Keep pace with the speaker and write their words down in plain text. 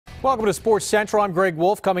Welcome to Sports Central. I'm Greg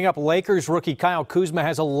Wolf. Coming up, Lakers rookie Kyle Kuzma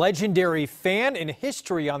has a legendary fan in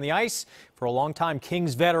history on the ice for a longtime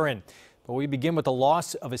Kings veteran. But we begin with the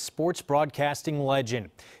loss of a sports broadcasting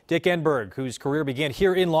legend. Dick Enberg, whose career began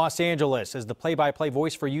here in Los Angeles as the play-by-play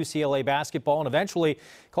voice for UCLA basketball and eventually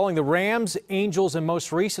calling the Rams, Angels, and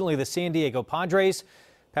most recently the San Diego Padres,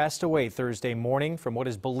 passed away Thursday morning from what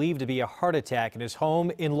is believed to be a heart attack in his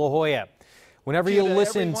home in La Jolla. Whenever you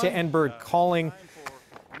listen to Enberg calling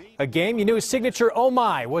a game, you knew his signature "Oh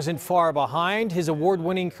my" wasn't far behind. His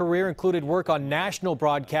award-winning career included work on national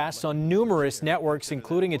broadcasts on numerous networks,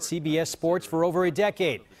 including at CBS Sports for over a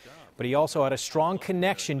decade. But he also had a strong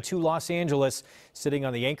connection to Los Angeles, sitting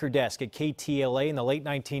on the anchor desk at KCAL in the late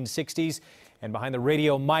 1960s and behind the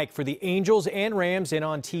radio mic for the Angels and Rams and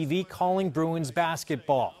on TV calling Bruins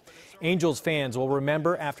basketball. Angels fans will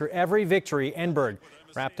remember after every victory, Enberg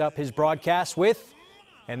wrapped up his broadcast with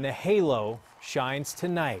 "And the halo shines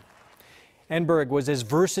tonight." Enberg was as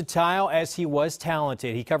versatile as he was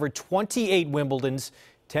talented. He covered 28 Wimbledons,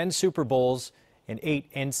 10 Super Bowls, and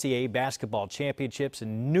 8 NCAA basketball championships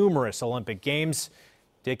and numerous Olympic Games.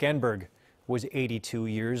 Dick Enberg was 82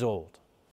 years old.